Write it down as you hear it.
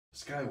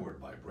Skyward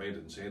by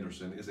Brandon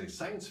Sanderson is a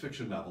science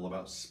fiction novel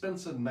about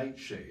Spensa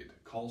Nightshade,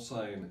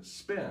 callsign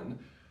Spen,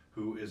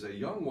 who is a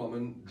young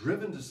woman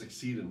driven to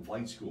succeed in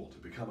flight school to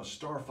become a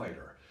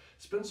starfighter.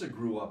 Spensa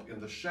grew up in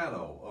the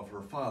shadow of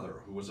her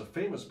father, who was a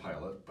famous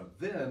pilot, but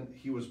then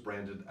he was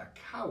branded a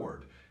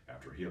coward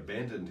after he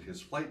abandoned his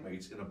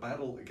flightmates in a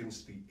battle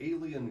against the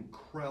alien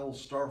Krell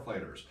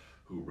starfighters,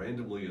 who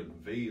randomly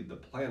invade the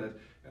planet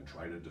and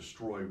try to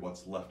destroy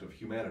what's left of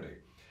humanity.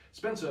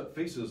 Spensa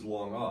faces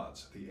long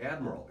odds. The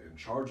admiral in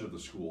charge of the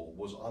school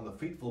was on the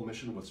fateful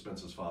mission with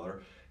Spensa's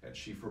father, and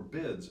she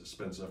forbids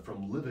Spensa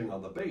from living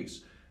on the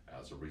base.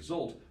 As a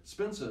result,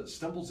 Spensa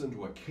stumbles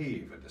into a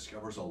cave and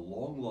discovers a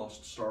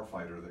long-lost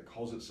starfighter that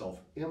calls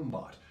itself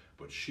Mbot,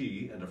 but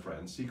she and a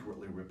friend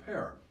secretly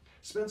repair.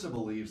 Spensa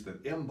believes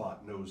that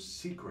Mbot knows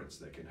secrets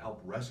that can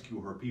help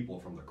rescue her people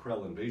from the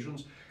Krell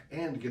invasions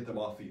and get them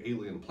off the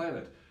alien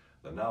planet.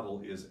 The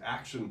novel is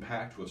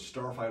action-packed with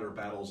starfighter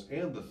battles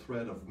and the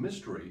thread of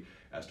mystery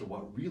as to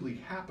what really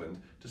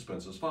happened to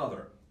Spensa's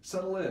father.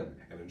 Settle in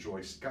and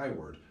enjoy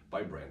Skyward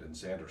by Brandon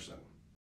Sanderson.